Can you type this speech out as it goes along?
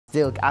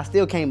I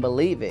still can't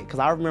believe it, because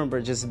I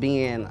remember just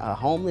being a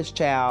homeless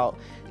child,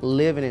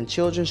 living in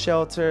children's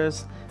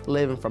shelters,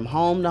 living from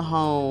home to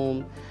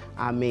home.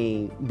 I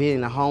mean, being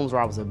in homes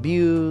where I was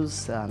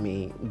abused. I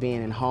mean,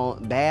 being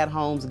in bad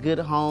homes, good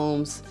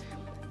homes,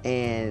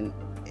 and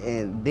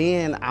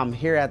then I'm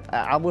here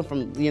I went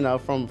from, you know,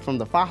 from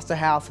the foster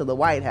house to the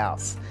White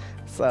House.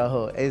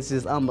 So it's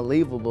just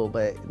unbelievable,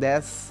 but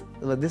this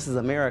is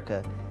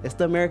America. It's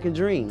the American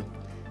dream,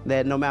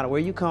 that no matter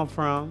where you come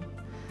from,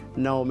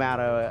 no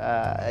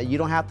matter, you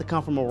don't have to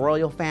come from a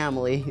royal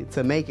family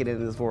to make it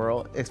in this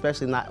world,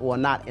 especially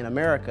not in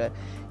America.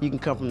 You can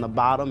come from the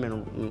bottom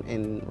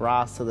and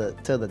rise to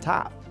the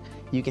top.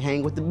 You can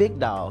hang with the big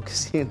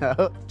dogs, you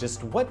know?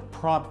 Just what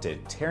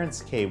prompted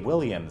Terrence K.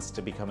 Williams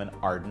to become an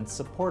ardent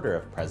supporter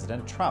of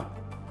President Trump?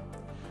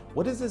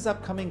 What is his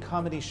upcoming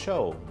comedy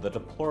show, The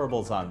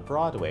Deplorables on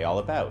Broadway, all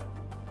about?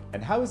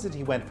 And how is it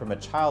he went from a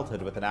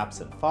childhood with an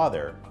absent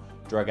father,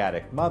 drug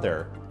addict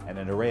mother, and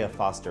an array of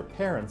foster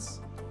parents,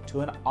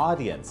 to an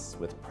audience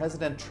with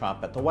President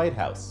Trump at the White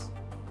House?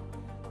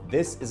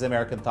 This is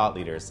American Thought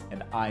Leaders,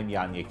 and I'm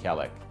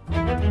Jekielek.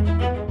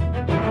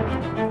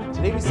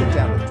 Today we sit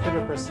down with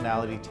Twitter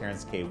personality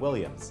Terrence K.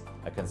 Williams,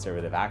 a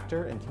conservative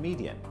actor and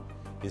comedian.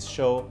 His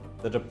show,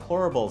 The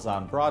Deplorables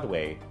on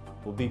Broadway,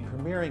 will be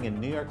premiering in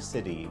New York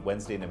City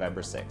Wednesday,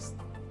 November 6th.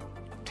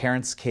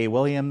 Terrence K.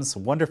 Williams,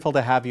 wonderful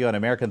to have you on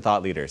American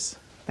Thought Leaders.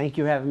 Thank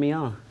you for having me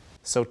on.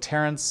 So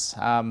Terrence,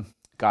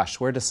 gosh,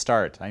 where to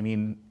start? I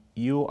mean,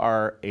 you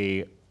are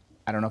I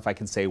don't know if I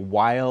can say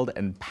wild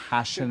and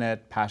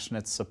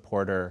passionate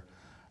supporter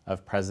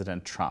of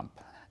President Trump.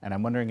 And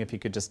I'm wondering if you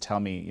could just tell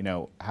me, you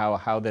know,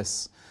 how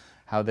this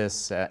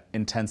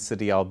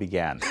intensity all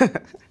began.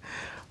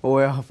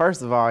 Well,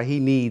 first of all, he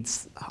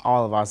needs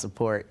all of our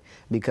support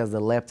because the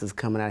left is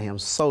coming at him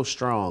so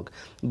strong.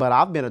 But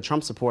I've been a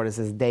Trump supporter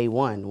since day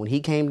one. When he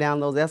came down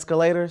those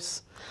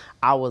escalators,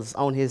 I was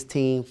on his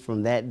team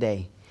from that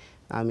day.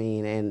 I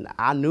mean, and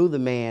I knew the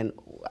man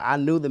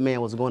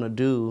was going to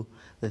do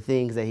the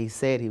things that he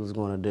said he was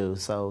going to do.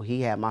 So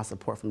he had my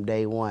support from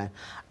day one.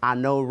 I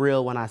know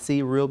real when I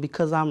see real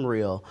because I'm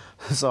real.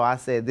 So I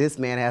said, this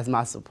man has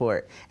my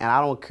support. And I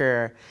don't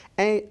care.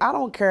 And I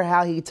don't care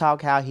how he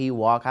talk, how he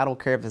walk. I don't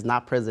care if it's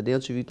not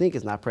presidential. If you think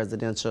it's not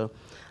presidential,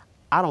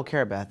 I don't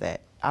care about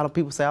that.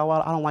 People say, oh,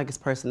 well, I don't like his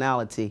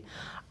personality.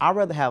 I'd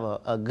rather have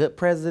a good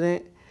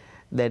president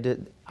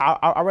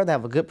I'd rather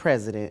have a good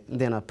president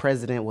than a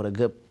president with a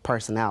good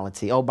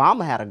personality.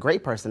 Obama had a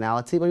great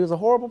personality, but he was a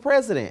horrible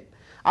president.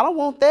 I don't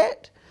want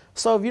that.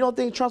 So if you don't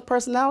think Trump's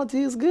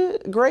personality is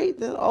great,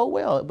 then oh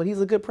well. But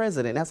he's a good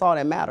president. That's all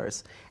that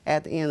matters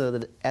at the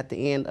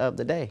end of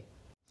the day.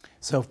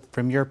 So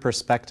from your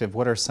perspective,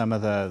 what are some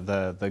of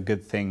the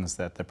good things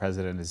that the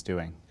president is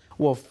doing?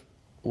 Well,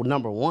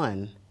 number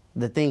one,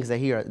 the things that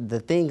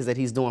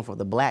he's doing for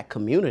the black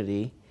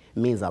community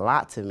means a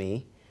lot to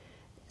me.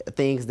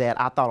 Things that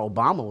I thought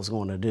Obama was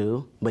going to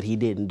do, but he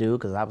didn't do,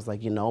 because I was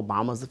like, you know,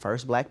 Obama's the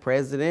first black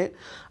president.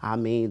 I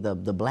mean, the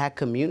black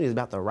community is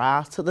about to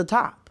rise to the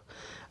top.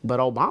 But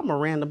Obama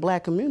ran the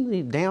black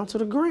community down to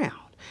the ground.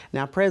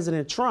 Now,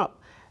 President Trump,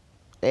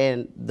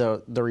 and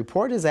the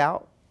report is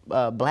out,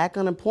 black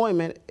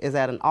unemployment is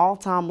at an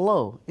all-time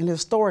low, an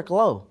historic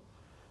low.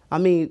 I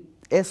mean,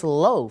 it's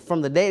low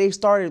from the day they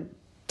started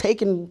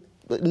taking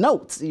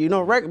notes, you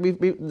know,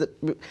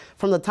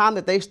 from the time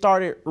that they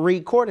started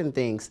recording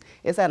things.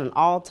 It's at an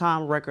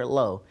all-time record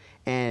low.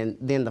 And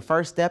then the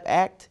First Step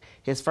Act,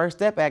 his First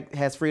Step Act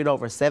has freed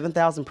over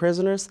 7,000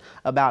 prisoners.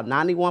 About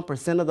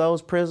 91% of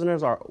those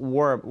prisoners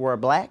were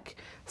black.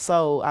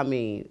 So, I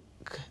mean,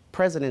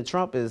 President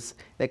Trump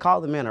they call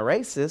the man a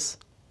racist,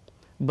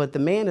 but the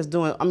man is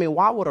doing, I mean,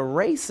 why would a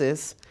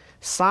racist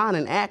sign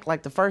an act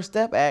like the First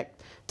Step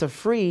Act to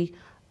free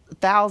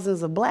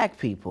thousands of black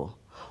people?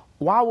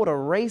 Why would a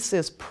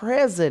racist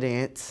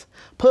president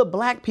put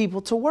black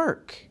people to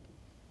work?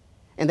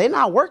 And they're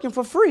not working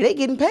for free, they're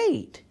getting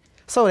paid.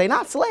 So they're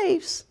not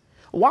slaves.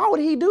 Why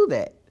would he do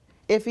that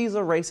if he's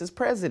a racist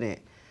president?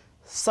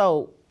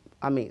 So,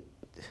 I mean,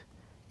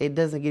 it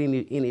doesn't get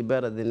any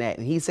better than that.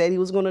 And he said he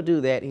was going to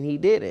do that, and he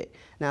did it.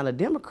 Now, the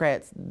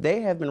Democrats,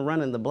 they have been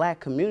running the black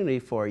community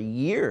for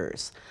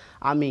years.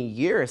 I mean,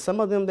 years. Some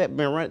of them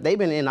they've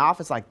been in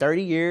office like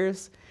 30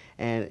 years,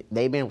 and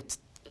they've been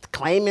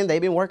claiming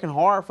they've been working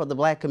hard for the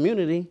black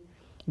community,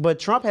 but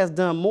Trump has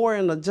done more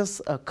in just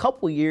a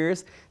couple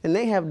years than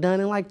they have done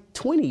in like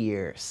 20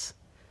 years.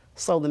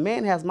 So the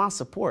man has my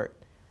support,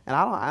 and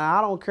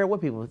I don't care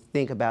what people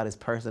think about his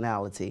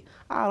personality.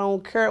 I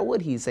don't care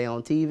what he say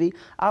on TV.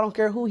 I don't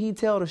care who he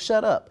tell to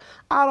shut up.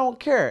 I don't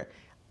care.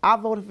 I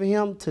voted for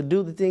him to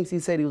do the things he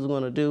said he was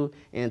going to do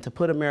and to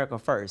put America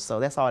first.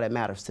 So that's all that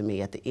matters to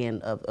me at the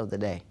end of the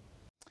day.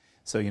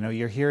 So, you know,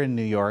 you're here in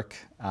New York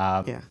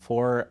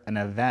for an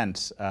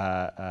event,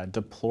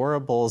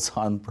 Deplorables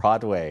on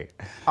Broadway.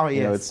 Oh, yes.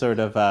 You know, it's sort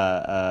of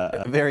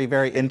a very,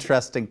 very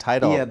interesting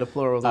title. Yeah,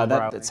 Deplorables on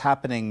Broadway. It's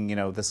happening, you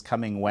know, this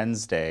coming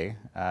Wednesday.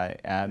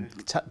 And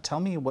tell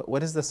me,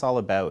 what is this all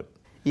about?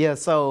 Yeah,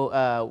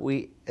 so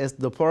it's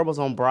Deplorables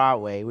on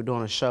Broadway. We're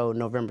doing a show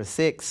November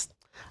 6th.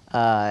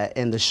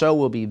 and the show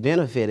will be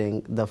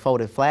benefiting the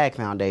Folded Flag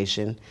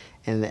Foundation,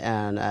 and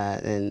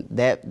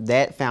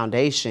that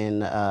foundation,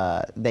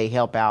 they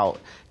help out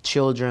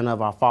children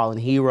of our fallen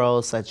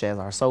heroes, such as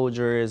our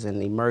soldiers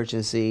and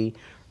emergency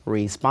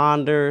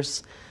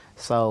responders.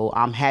 So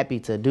I'm happy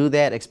to do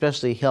that,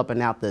 especially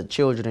helping out the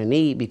children in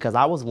need, because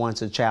I was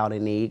once a child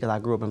in need because I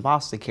grew up in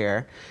foster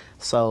care.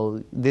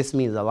 So this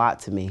means a lot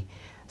to me.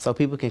 So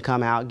people can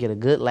come out, get a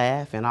good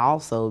laugh, and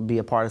also be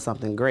a part of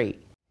something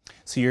great.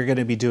 So you're going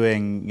to be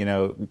doing, you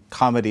know,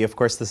 comedy. Of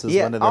course, this is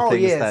one of the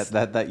things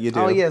that you do.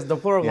 Oh, yes,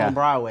 Deplorables on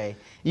Broadway.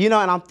 You know,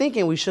 and I'm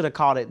thinking we should have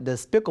called it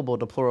Despicable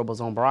Deplorables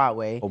on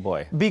Broadway. Oh,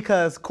 boy.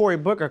 Because Cory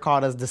Booker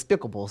called us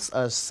Despicables.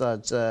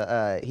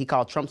 He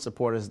called Trump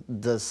supporters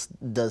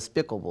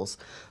Despicables.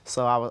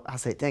 So I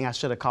said, dang, I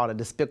should have called it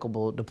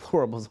Despicable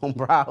Deplorables on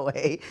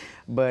Broadway.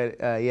 But,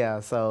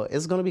 yeah, so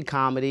it's going to be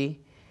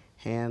comedy.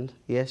 And,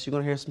 yes, you're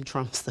going to hear some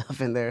Trump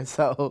stuff in there.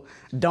 So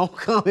don't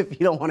come if you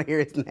don't want to hear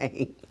his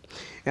name.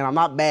 And I'm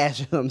not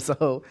bashing him,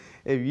 so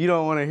if you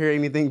don't want to hear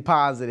anything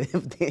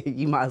positive, then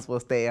you might as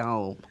well stay at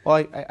home.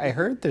 Well, I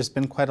heard there's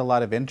been quite a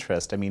lot of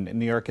interest. I mean,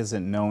 New York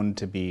isn't known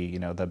to be, you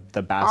know, the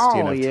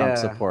bastion of Trump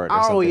support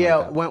or something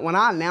like that. When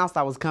I announced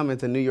I was coming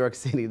to New York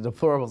City,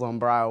 Deplorables on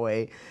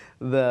Broadway,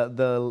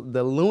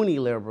 the loony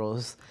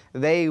liberals,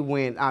 they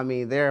went, I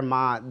mean,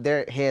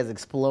 their heads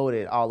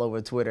exploded all over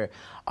Twitter.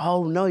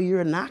 Oh, no,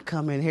 you're not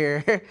coming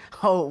here.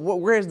 Oh,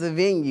 where's the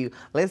venue?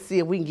 Let's see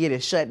if we can get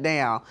it shut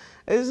down.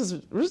 It's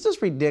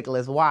just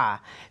ridiculous. Why?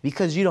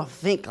 Because you don't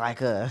think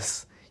like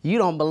us. You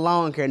don't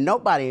belong here.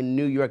 Nobody in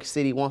New York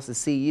City wants to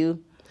see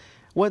you.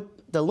 What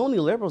the loony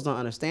liberals don't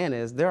understand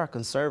is there are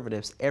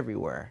conservatives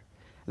everywhere.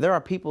 There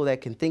are people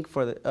that can think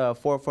for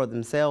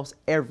themselves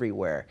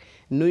everywhere.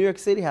 New York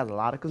City has a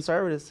lot of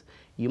conservatives.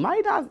 You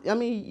might not, I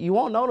mean, you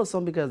won't notice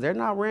them because they're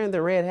not wearing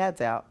their red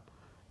hats out,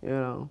 you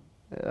know,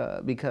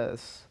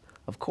 because,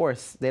 of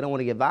course, they don't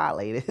want to get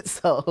violated.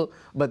 So,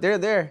 but they're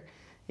there,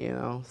 you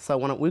know. So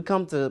when we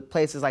come to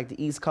places like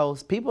the East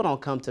Coast, people don't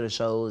come to the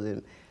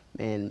shows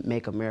and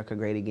make America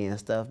great again and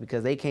stuff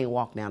because they can't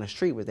walk down the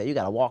street with that. You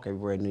got to walk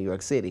everywhere in New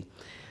York City.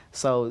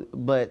 So,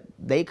 but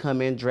they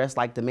come in dressed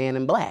like the man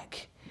in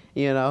black.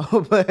 You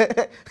know,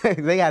 but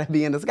they got to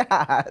be in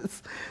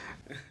disguise.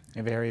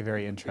 Very,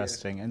 very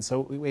interesting. Yeah. And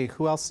so, wait,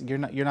 who else? You're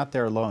not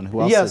there alone.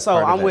 Who else? Yeah, is so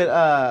part I'm of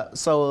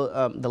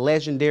it? with the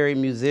legendary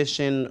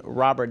musician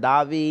Robert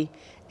Davi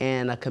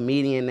and a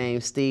comedian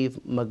named Steve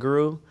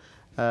McGrew.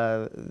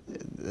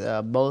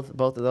 Both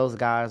of those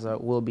guys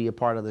will be a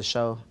part of the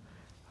show.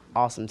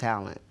 Awesome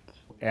talent.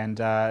 And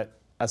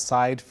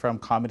aside from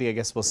comedy, I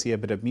guess we'll see a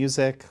bit of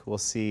music. We'll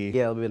see.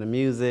 Yeah, a bit of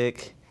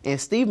music.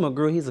 And Steve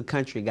McGrew, he's a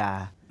country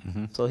guy.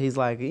 Mm-hmm. So he's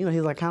like, you know,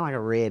 he's like kind of like a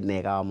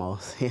redneck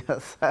almost. Yeah,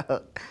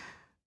 so.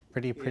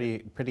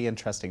 Pretty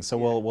interesting. So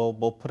yeah.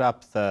 we'll put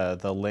up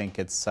the link.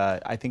 It's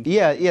I think.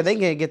 Yeah, they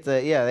can get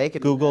they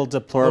can Google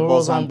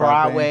Deplorables on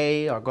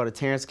Broadway or go to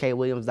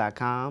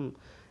terrenckwilliams.com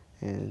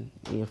and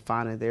you'll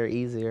find it there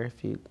easier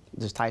if you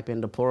just type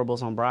in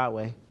Deplorables on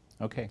Broadway.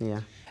 Okay.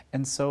 Yeah.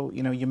 And so,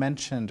 you know, you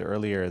mentioned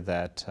earlier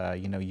that,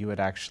 you know, you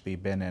had actually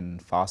been in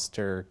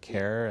foster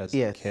care as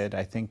a kid.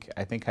 I think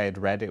I had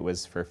read it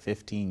was for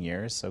 15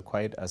 years, so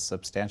quite a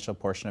substantial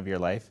portion of your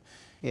life.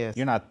 Yes.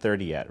 You're not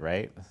 30 yet,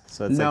 right?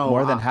 So it's like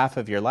more than half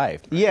of your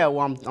life. Yeah,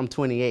 well, I'm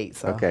 28,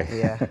 so. Okay.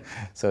 Yeah.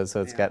 so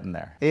it's getting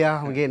there.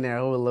 Yeah, I'm getting there.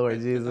 Oh,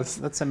 Lord Jesus.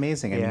 That's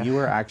amazing. I mean, you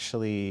were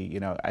actually, you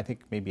know, I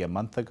think maybe a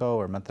month ago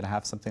or a month and a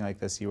half, something like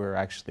this, you were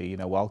actually, you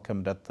know,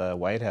 welcomed at the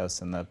White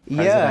House and the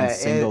president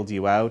singled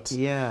you out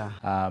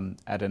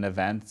at an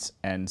event.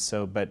 And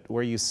so, but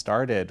where you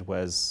started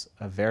was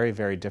a very,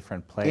 very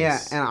different place. Yeah,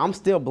 and I'm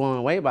still blown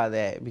away by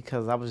that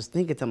because I was just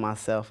thinking to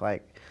myself,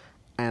 like,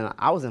 and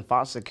I was in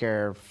foster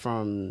care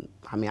from,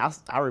 I mean,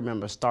 I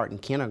remember starting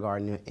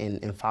kindergarten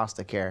in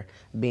foster care,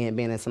 being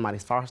in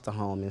somebody's foster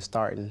home and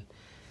starting,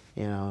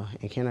 you know,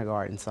 in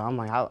kindergarten. So I'm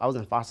like, I was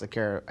in foster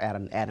care at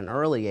an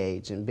early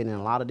age and been in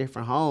a lot of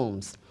different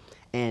homes.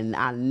 And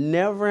I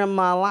never in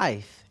my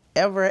life,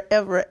 ever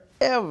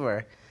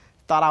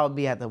thought I would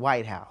be at the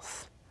White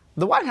House.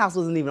 The White House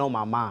wasn't even on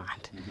my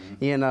mind.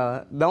 Mm-hmm. You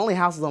know, the only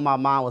houses on my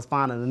mind was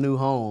finding a new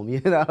home,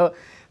 you know?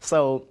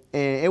 So,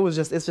 and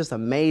it's just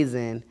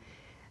amazing.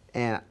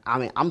 And I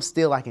mean, I'm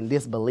still like in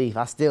disbelief.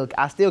 I still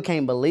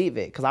can't believe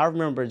it because I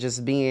remember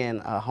just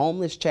being a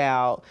homeless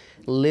child,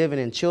 living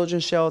in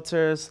children's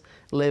shelters,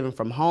 living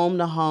from home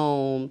to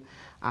home.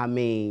 I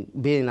mean,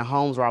 being in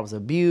homes where I was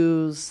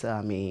abused.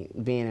 I mean,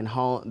 being in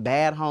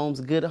bad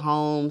homes, good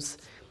homes,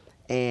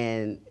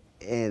 and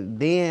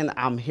then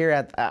I'm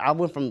here I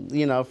went from,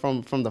 you know,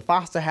 from the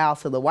foster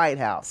house to the White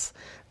House.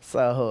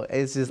 So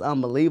it's just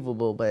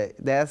unbelievable.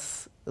 But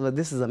this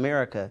is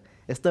America.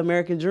 It's the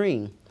American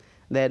dream.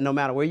 That no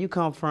matter where you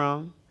come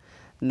from,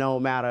 no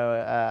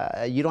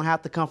matter, you don't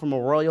have to come from a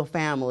royal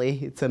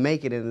family to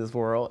make it in this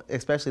world,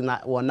 especially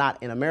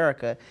not in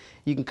America.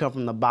 You can come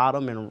from the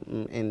bottom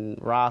and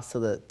rise to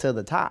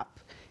the top.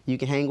 You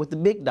can hang with the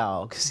big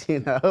dogs, you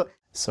know.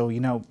 So,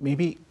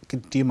 maybe,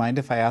 do you mind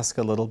if I ask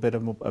a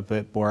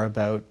bit more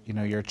about,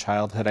 your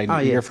childhood? I know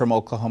yes. You're from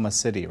Oklahoma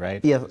City,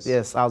 right?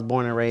 Yes. I was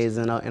born and raised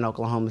in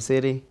Oklahoma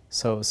City.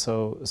 So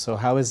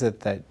how is it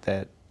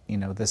that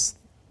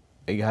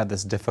you had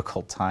this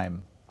difficult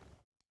time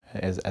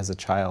as a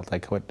child?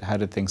 Like, how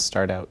did things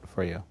start out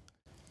for you?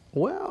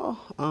 Well,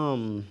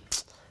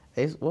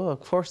 of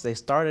course they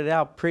started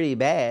out pretty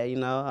bad.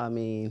 I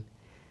mean,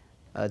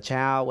 a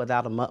child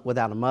without a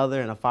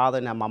mother and a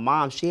father. Now my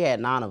mom, she had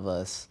 9 of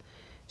us.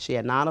 She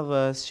had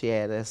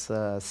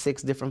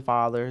 6 different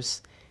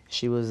fathers.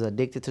 She was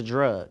addicted to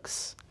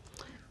drugs,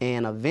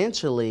 and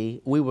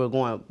eventually we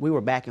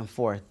were back and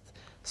forth.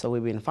 So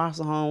we'd be in a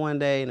foster home one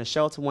day, in a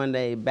shelter one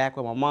day, back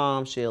with my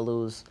mom. She'll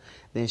lose,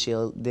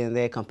 then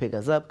they'd come pick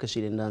us up because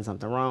she done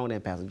something wrong,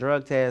 didn't pass a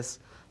drug test.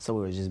 So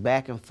we were just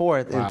back and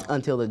forth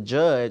until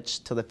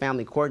the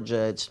family court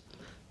judge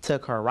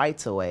took her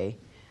rights away.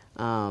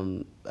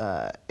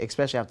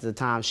 Especially after the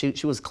time she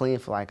was clean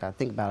for like I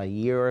think about a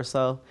year or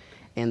so,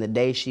 and the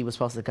day she was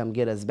supposed to come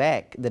get us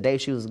back, the day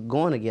she was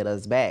going to get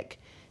us back,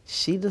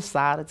 she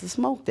decided to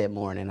smoke that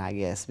morning, I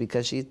guess,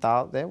 because she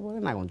thought that, well,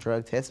 they're not gonna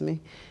drug test me,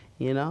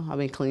 I've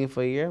been clean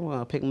for a year, we're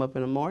gonna pick them up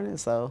in the morning.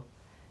 So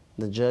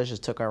the judge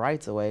just took our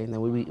rights away, and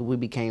then we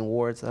became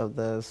wards of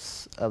the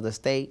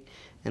state,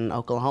 and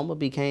Oklahoma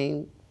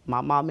became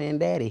my mama and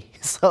daddy.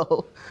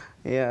 So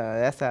yeah,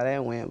 that's how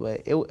that went.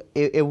 But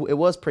it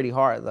was pretty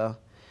hard though.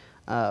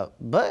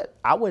 But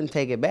I wouldn't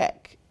take it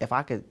back. If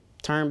I could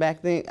turn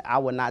back then, I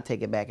would not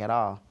take it back at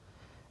all.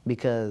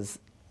 Because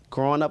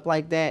growing up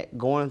like that,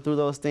 going through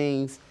those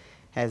things,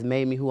 has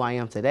made me who I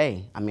am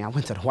today. I mean, I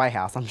went to the White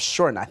House. I'm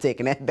sure not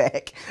taking that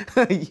back.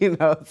 So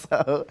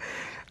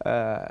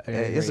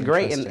it's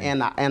great.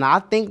 And I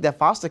think that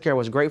foster care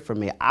was great for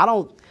me.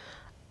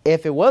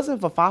 If it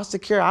wasn't for foster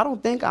care, I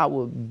don't think I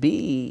would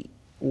be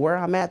where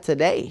I'm at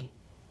today.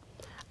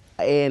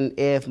 And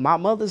if my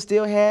mother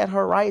still had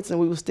her rights and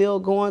we were still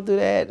going through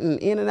that and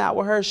in and out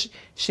with her,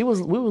 we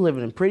were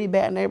living in pretty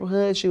bad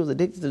neighborhoods. She was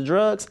addicted to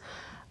drugs.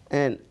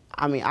 And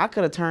I mean, I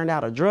could have turned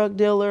out a drug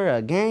dealer,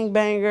 a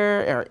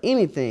gangbanger, or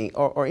anything,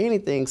 or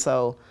anything.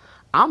 So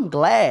I'm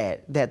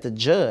glad that the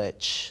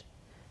judge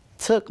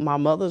took my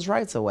mother's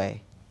rights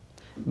away,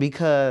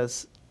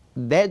 because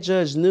that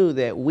judge knew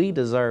that we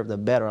deserved a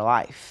better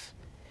life.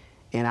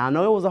 And I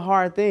know it was a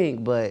hard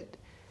thing, but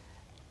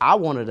I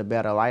wanted a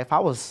better life. I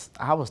was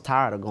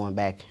tired of going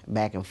back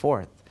and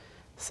forth.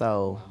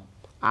 So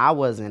I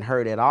wasn't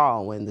hurt at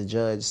all when the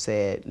judge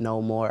said no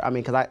more. I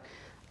mean, because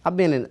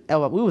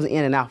we was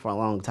in and out for a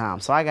long time,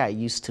 so I got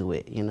used to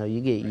it.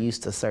 You get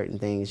used to certain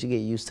things. You get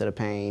used to the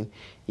pain,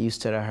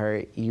 used to the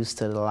hurt, used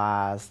to the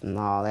lies and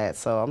all that.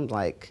 So I'm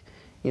like,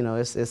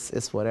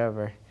 it's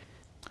whatever.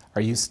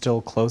 Are you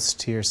still close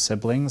to your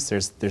siblings?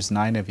 There's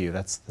 9 of you.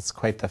 That's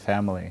quite the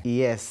family.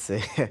 Yes.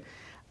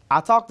 I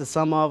talked to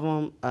some of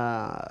them.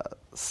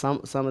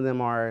 Some of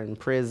them are in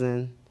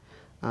prison,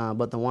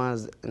 but the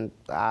ones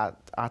I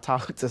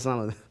talked to some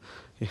of them.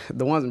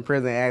 The ones in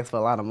prison ask for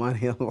a lot of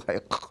money. I'm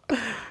like,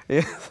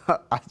 yeah,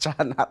 I try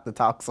not to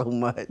talk so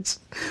much,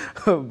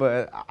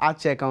 but I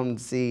check on them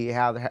to see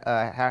how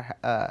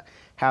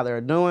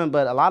they're doing.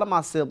 But a lot of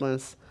my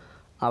siblings,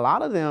 a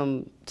lot of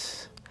them,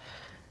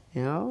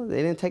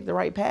 they didn't take the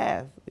right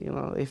path.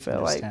 They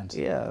felt like,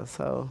 yeah.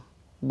 So,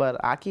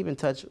 but I keep in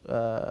touch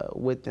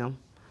with them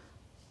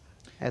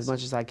as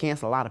much as I can.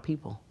 It's a lot of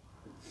people.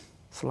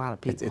 It's a lot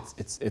of people.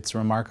 It's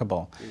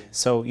remarkable. Yeah.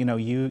 So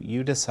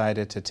you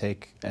decided to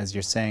take, as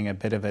you're saying, a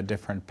bit of a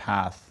different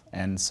path,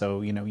 and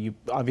so you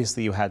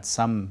obviously you had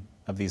some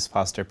of these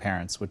foster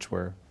parents which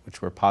were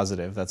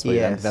positive. That's what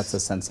that's the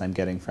sense I'm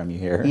getting from you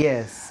here.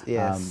 Yes.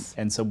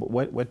 And so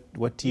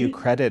what do you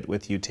credit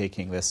with you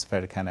taking this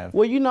kind of?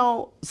 Well,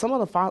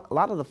 a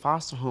lot of the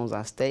foster homes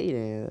I stayed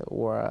in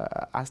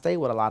I stayed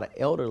with a lot of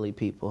elderly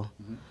people,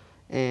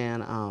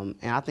 and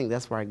I think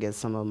that's where I get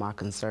some of my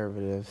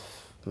conservative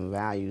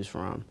values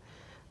from.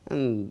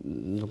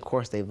 And of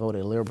course they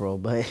voted liberal,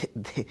 but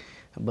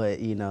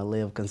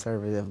live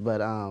conservative.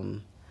 But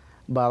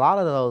a lot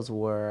of those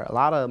were a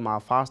lot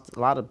of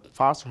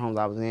foster homes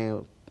I was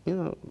in,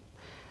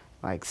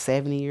 like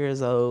 70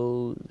 years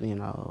old,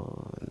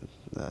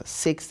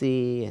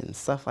 60 and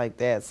stuff like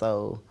that.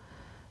 So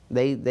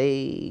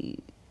they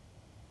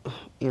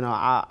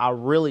I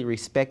really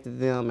respected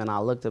them, and I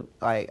looked up,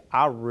 like,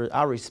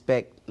 I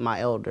respect my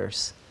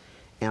elders,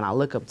 and I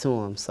look up to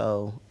them.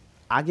 So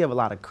I give a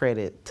lot of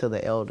credit to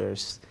the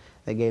elders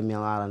that gave me a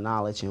lot of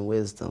knowledge and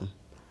wisdom.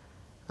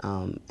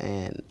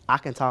 And I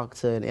can talk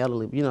to an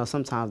elderly,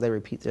 sometimes they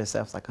repeat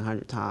themselves like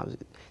 100 times,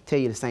 tell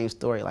you the same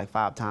story like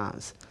 5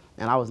 times.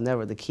 And I was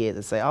never the kid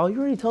to say, oh,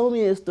 you already told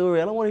me this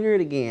story, I don't want to hear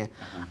it again.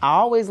 I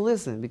always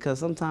listen, because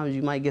sometimes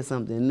you might get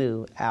something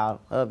new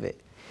out of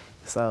it.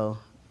 So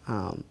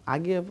I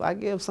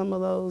give some of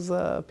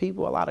those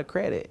people a lot of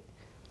credit.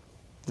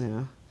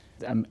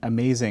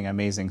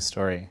 Amazing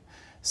story.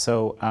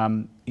 So,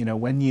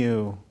 when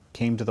you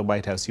came to the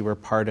White House, you were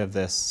part of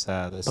this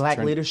Black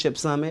Leadership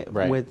Summit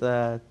with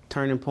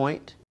Turning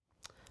Point.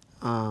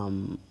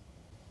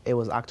 It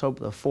was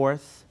October the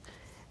 4th,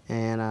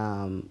 And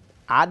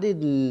I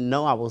didn't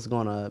know I was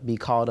gonna be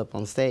called up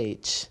on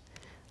stage.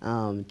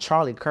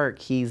 Charlie Kirk,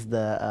 he's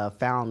the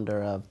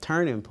founder of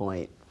Turning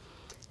Point,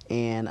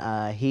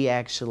 and he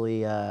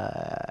actually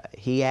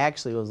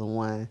was the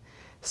one.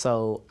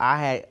 So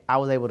I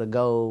was able to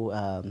go.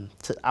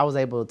 I was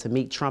able to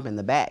meet Trump in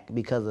the back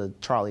because of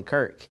Charlie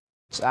Kirk.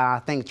 I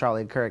thank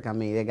Charlie Kirk. I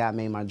mean, that guy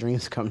made my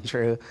dreams come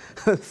true.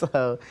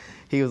 So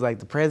he was like,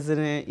 the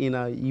president, you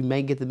know, you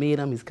may get to meet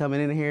him. He's coming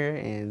in here.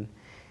 And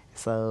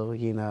so,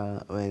 you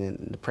know,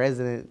 when the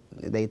president,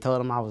 they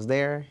told him I was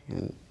there,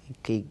 and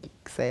he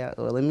said,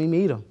 well, let me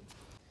meet him.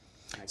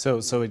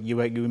 So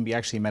you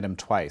actually met him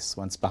twice,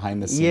 once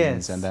behind the scenes,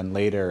 yes. And then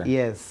later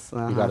yes,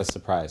 you got a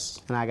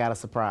surprise. And I got a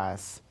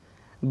surprise.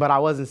 But I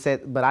wasn't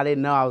set, but I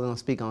didn't know I was gonna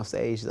speak on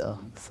stage though.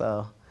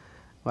 So,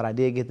 but I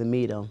did get to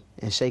meet him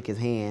and shake his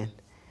hand.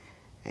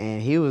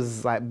 And he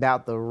was like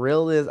about the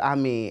realest. I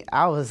mean,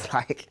 I was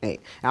like, hey,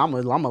 I'm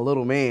a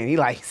little man. He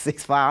like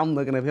 6'5". I'm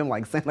looking at him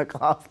like Santa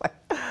Claus. Like,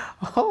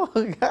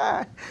 oh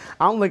God.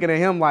 I'm looking at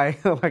him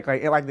like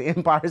the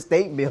Empire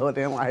State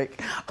Building.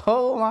 Like,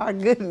 oh my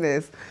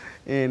goodness.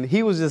 And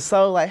he was just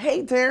so like,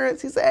 hey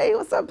Terrence. He said, hey,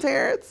 what's up,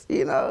 Terrence?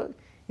 You know,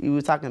 he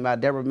was talking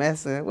about Deborah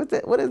Messing. What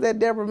is that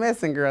Deborah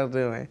Messing girl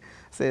doing? I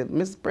said,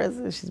 Mr.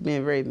 President, she's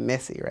being very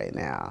messy right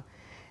now.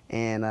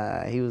 And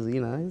he was,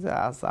 you know, he said,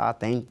 I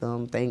thanked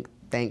them, thank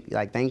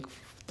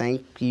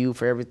you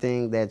for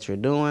everything that you're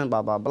doing,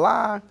 blah, blah,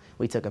 blah.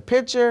 We took a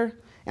picture,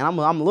 and I'm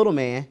a little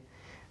man.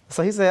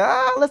 So he said,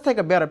 let's take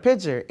a better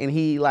picture. And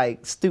he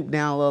like stooped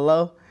down a little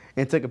low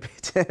and took a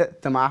picture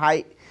to my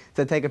height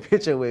to take a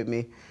picture with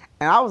me.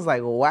 And I was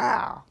like,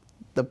 wow,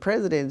 the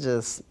president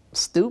just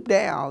stooped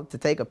down to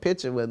take a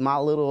picture with my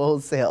little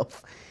old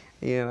self,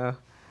 you know.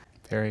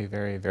 Very,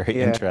 very, very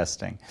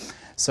interesting.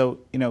 So,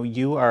 you know,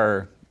 you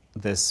are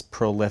this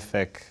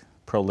prolific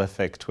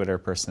Twitter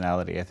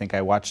personality. I think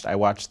I watched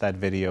that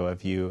video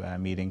of you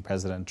meeting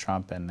President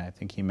Trump, and I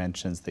think he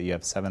mentions that you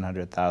have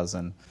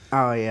 700,000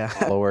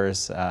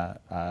 followers.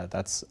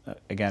 That's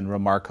again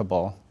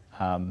remarkable.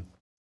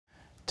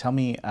 Tell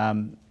me,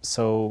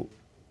 so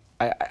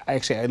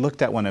I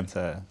looked at one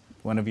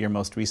of your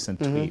most recent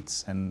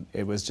tweets, and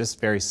it was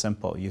just very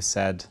simple. You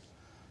said,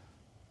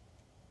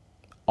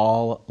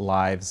 "All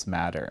lives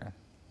matter,"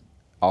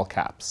 all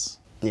caps.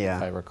 Yeah,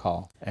 if I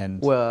recall. And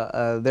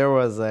well, there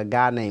was a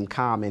guy named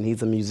Common.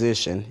 He's a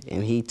musician,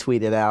 and he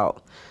tweeted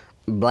out,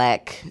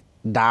 "Black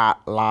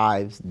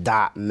lives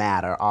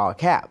matter," all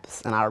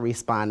caps. And I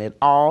responded,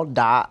 "All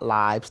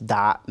lives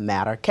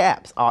matter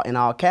caps," in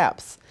all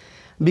caps,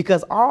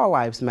 because all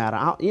lives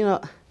matter. You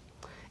know,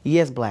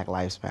 yes, Black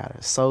lives matter.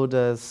 So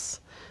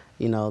does,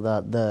 you know,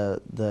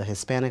 the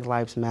Hispanic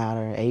lives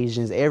matter,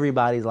 Asians,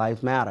 everybody's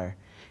lives matter,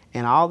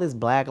 and all this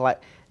Black life.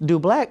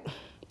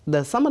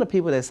 Some of the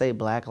people that say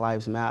Black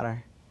lives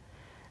matter,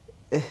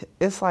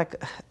 it's like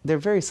they're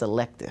very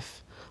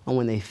selective on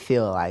when they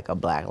feel like a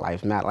Black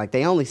life matter. Like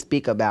they only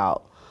speak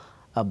about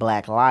a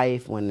Black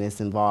life when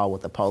it's involved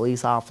with a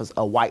police officer,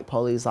 a white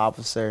police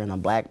officer and a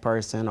Black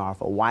person, or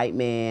if a white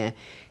man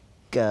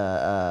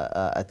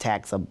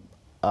attacks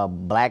a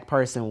Black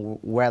person,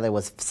 whether it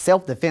was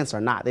self-defense or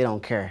not. They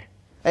don't care.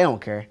 They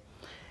don't care.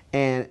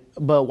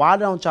 But why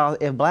don't y'all,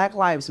 if Black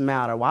lives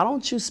matter, why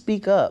don't you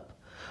speak up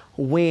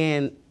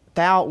when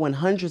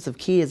hundreds of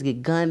kids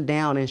get gunned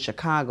down in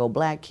Chicago,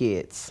 Black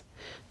kids,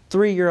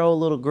 3-year-old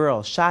little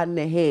girl shot in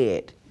the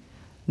head,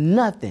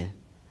 nothing,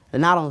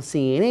 not on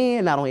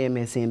CNN, not on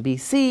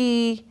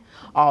MSNBC,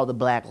 all the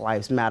Black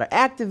Lives Matter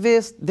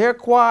activists, they're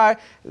quiet,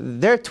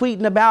 they're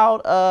tweeting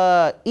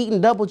about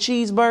eating double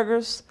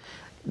cheeseburgers.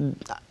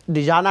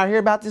 Did y'all not hear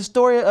about this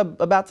story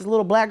about this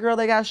little Black girl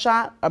that got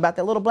shot, about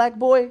that little Black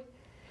boy?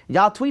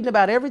 Y'all tweeting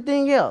about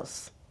everything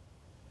else.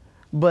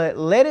 But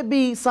let it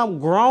be some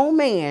grown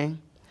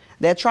man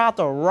that tried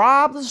to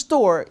rob the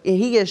store and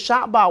he gets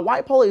shot by a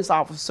white police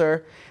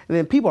officer, and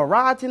then people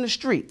riot in the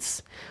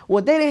streets.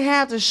 Well, they didn't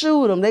have to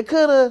shoot him. They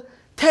could have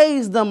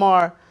tased them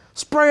or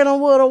sprayed him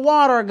with a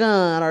water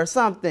gun or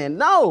something.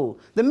 No,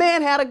 the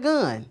man had a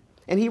gun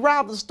and he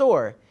robbed the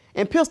store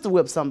and pistol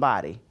whipped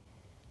somebody.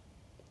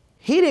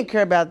 He didn't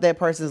care about that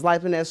person's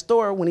life in that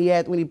store when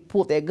he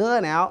pulled that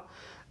gun out,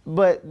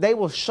 but they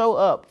will show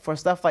up for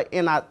stuff like,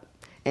 and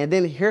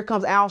then here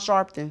comes Al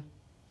Sharpton.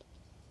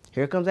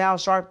 Here comes Al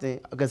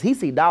Sharpton, because he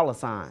see dollar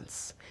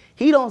signs.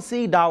 He don't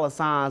see dollar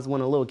signs when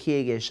a little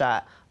kid gets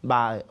shot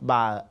by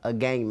a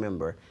gang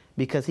member,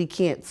 because he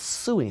can't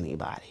sue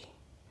anybody.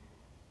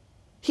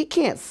 He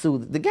can't sue.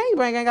 The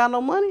gangbang ain't got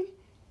no money.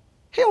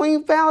 He don't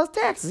even file his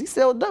taxes. He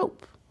sell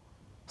dope.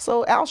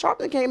 So Al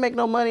Sharpton can't make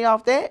no money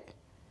off that.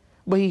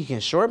 But he can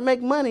sure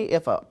make money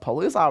if a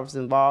police officer's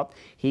involved.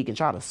 He can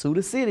try to sue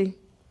the city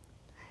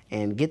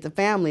and get the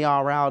family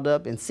all riled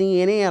up and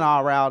CNN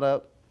all riled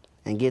up,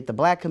 and get the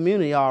Black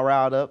community all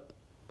riled up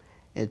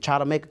and try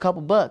to make a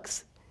couple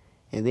bucks.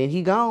 And then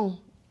he gone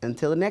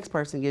until the next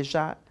person gets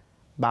shot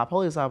by a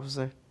police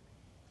officer.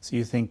 So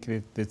you think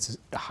it's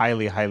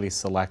highly, highly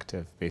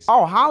selective, basically?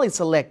 Oh, highly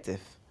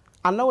selective.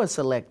 I know it's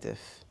selective.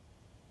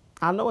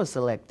 I know it's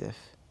selective.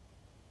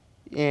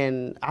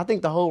 and I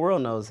think the whole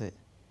world knows it.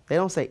 They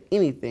don't say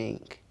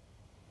anything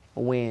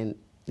when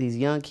these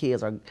young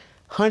kids are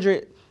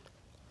 100.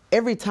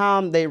 Every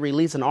time they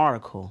release an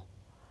article,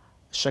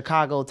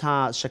 Chicago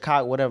Times,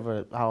 Chicago,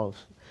 whatever,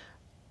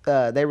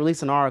 they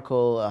release an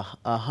article,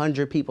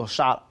 100 people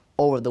shot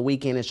over the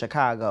weekend in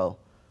Chicago.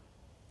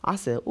 I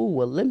said, ooh,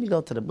 well, let me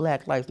go to the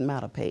Black Lives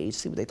Matter page,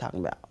 see what they talking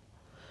about.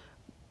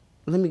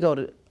 Let me go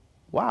to,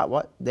 wow,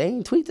 what? They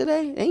ain't tweet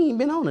today? They ain't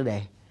been on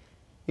today,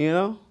 you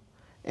know?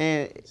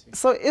 And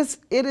so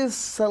it is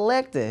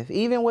selective,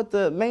 even with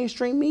the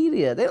mainstream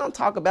media. They don't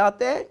talk about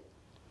that.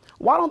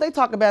 Why don't they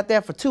talk about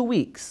that for 2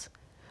 weeks?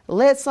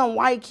 Let some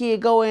white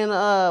kid go in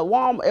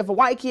Walmart. If a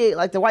white kid,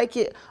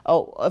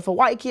 if a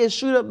white kid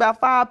shoot up about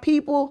 5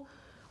 people,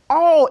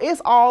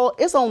 it's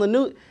on the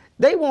news.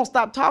 They won't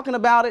stop talking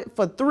about it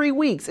for 3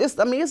 weeks.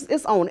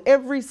 It's on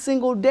every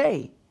single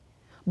day.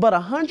 But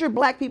 100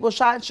 black people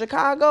shot in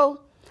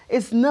Chicago,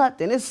 it's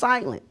nothing. It's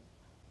silent.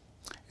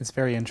 It's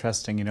very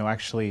interesting. You know,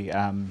 actually,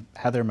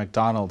 Heather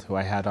McDonald, who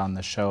I had on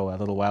the show a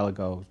little while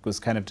ago, was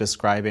kind of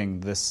describing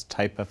this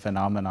type of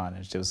phenomenon.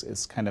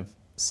 It's kind of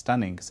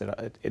stunning because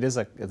it is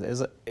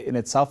in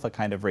itself a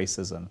kind of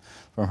racism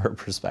from her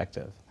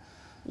perspective.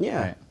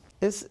 Yeah,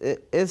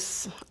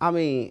 right. I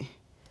mean,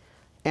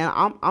 and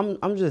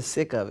I'm just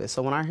sick of it.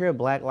 So when I hear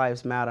Black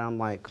Lives Matter, I'm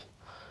like,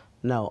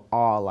 no,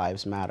 all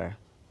lives matter.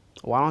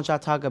 Why don't y'all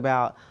talk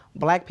about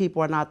black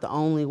people are not the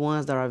only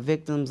ones that are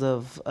victims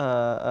of?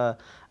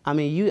 I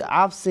mean,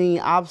 I've seen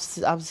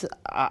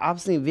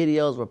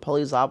videos where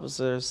police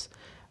officers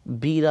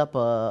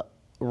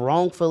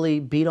wrongfully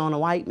beat on a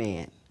white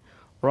man,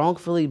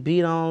 wrongfully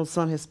beat on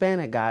some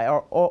Hispanic guy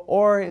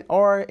or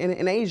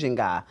an Asian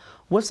guy.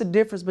 What's the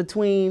difference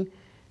between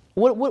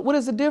what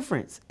is the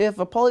difference if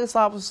a police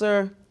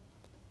officer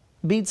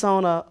beats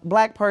on a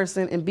black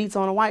person and beats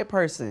on a white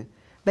person?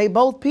 They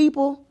both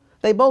people.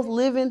 They both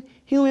living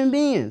human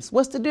beings.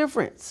 What's the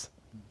difference?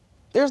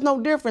 There's no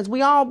difference.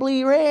 We all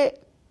bleed red.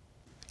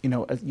 You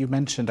know, you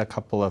mentioned a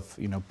couple of,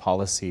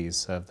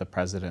 policies of the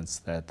president's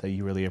that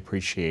you really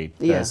appreciate.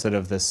 Yeah. Sort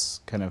of this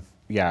kind of,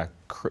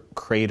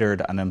 cratered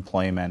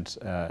unemployment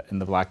in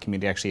the black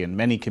community, actually in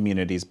many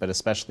communities, but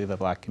especially the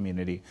black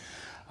community,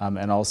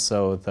 and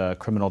also the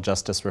criminal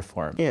justice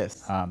reform.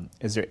 Yes. Are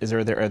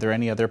there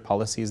any other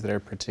policies that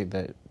are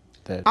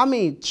that? I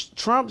mean,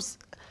 Trump's.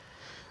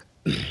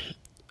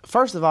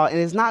 First of all, and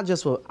it's not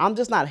just I'm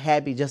just not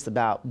happy just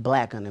about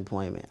black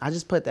unemployment. I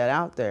just put that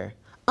out there.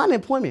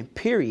 Unemployment,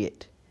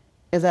 period,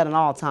 is at an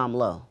all-time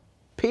low.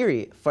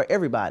 Period, for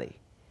everybody.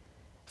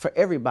 For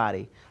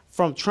everybody.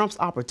 From Trump's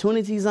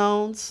opportunity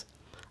zones,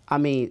 I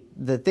mean,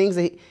 the things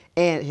that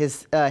and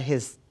his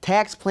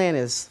tax plan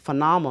is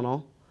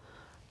phenomenal.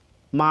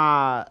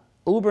 My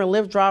Uber and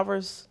Lyft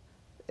drivers,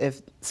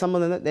 if some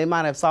of them, they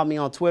might have saw me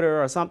on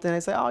Twitter or something, they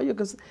say, oh, you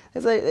can,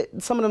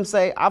 some of them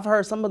say, I've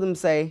heard some of them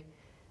say,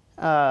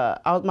 matter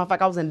of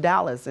fact, I was in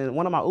Dallas, and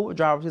one of my Uber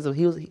drivers,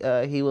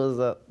 he was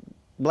a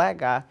black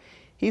guy.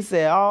 He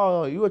said,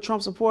 "Oh, you a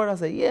Trump supporter?" I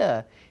said,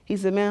 "Yeah." He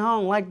said, "Man, I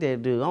don't like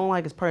that dude. I don't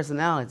like his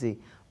personality,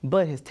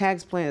 but his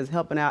tax plan is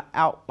helping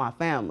out my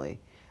family.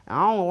 And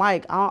I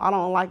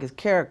don't like his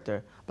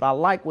character, but I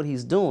like what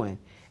he's doing,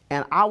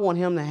 and I want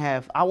him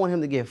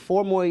to get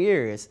 4 more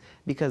years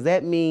because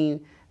that means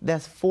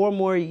that's 4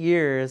 more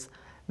years."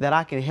 That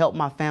I can help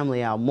my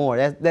family out more.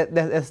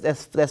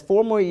 That's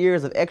 4 more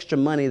years of extra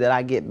money that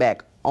I get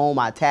back on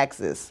my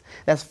taxes.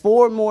 That's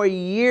 4 more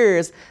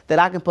years that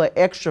I can put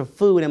extra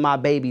food in my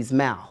baby's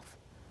mouth.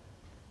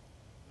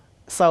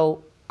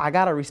 So I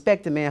gotta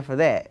respect the man for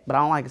that, but I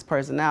don't like his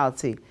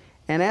personality,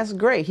 and that's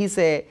great. He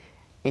said,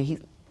 and he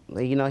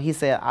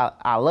said,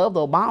 I loved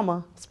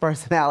Obama's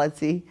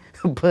personality,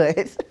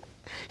 but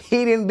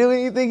he didn't do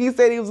anything he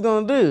said he was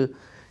gonna do.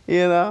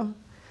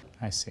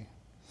 I see.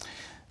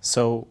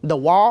 So the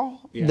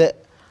wall, yeah.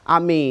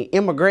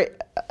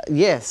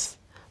 Yes.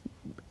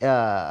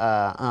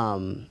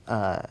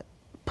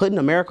 Putting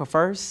America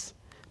first,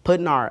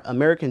 putting our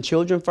American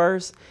children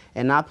first,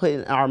 and not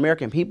putting our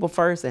American people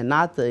first, and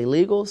not the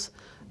illegals.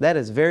 That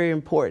is very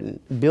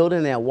important.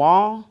 Building that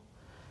wall,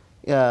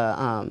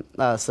 getting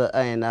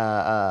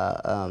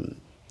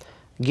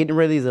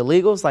rid of these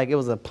illegals. Like it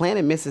was a plant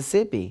in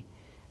Mississippi.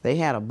 They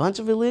had a bunch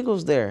of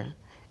illegals there.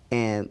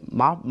 And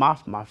my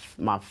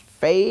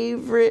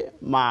favorite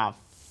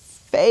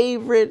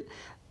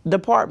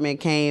department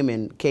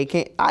came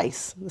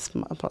ICE.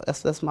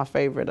 That's my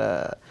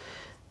favorite.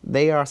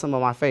 They are some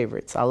of my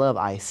favorites. I love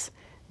ICE.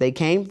 They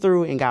came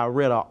through and got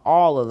rid of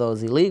all of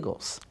those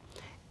illegals.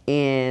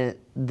 And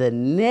the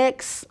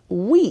next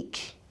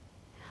week,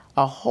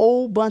 a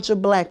whole bunch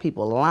of black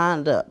people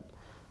lined up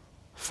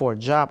for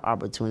job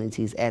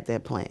opportunities at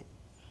that plant.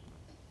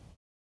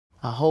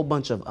 A whole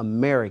bunch of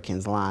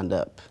Americans lined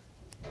up.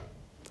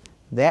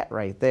 That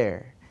right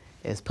there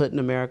is putting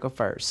America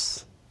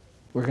first.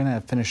 We're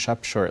gonna finish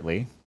up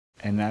shortly,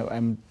 and how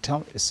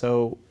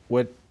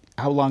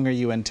long are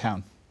you in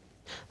town?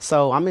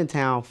 So I'm in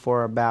town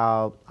for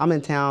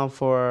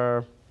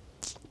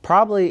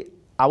probably,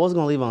 I was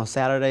gonna leave on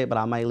Saturday, but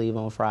I might leave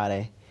on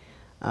Friday.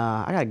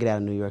 I gotta get out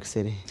of New York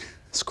City.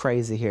 It's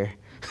crazy here.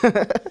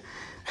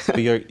 So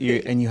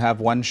and you have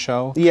one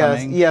show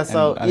Yes, coming? yeah,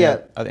 so, and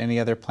yeah. Any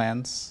other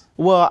plans?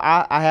 Well,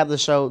 I have the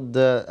show,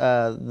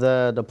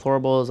 the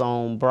Deplorables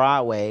on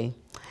Broadway,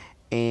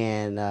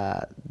 and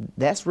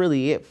that's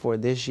really it for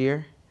this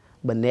year.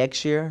 But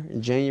next year,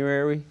 in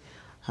January,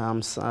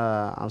 I'm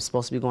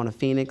supposed to be going to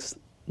Phoenix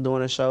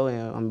doing a show,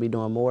 and I'm gonna be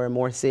doing more and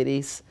more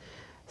cities.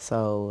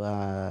 So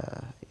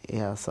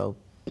yeah, so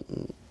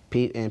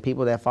and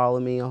people that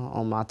follow me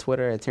on my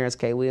Twitter at Terrence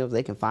K. Williams,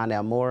 they can find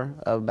out more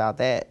about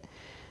that.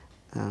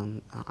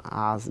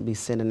 I'll be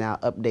sending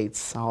out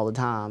updates all the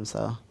time.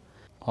 So.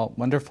 Oh,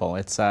 wonderful!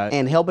 It's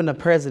and helping the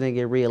president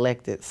get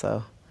reelected.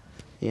 So,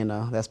 you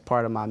know, that's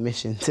part of my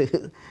mission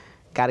too.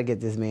 Got to get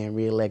this man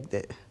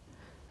reelected.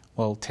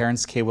 Well,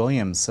 Terrence K.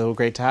 Williams, so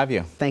great to have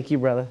you. Thank you,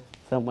 brother,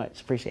 so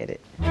much. Appreciate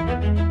it.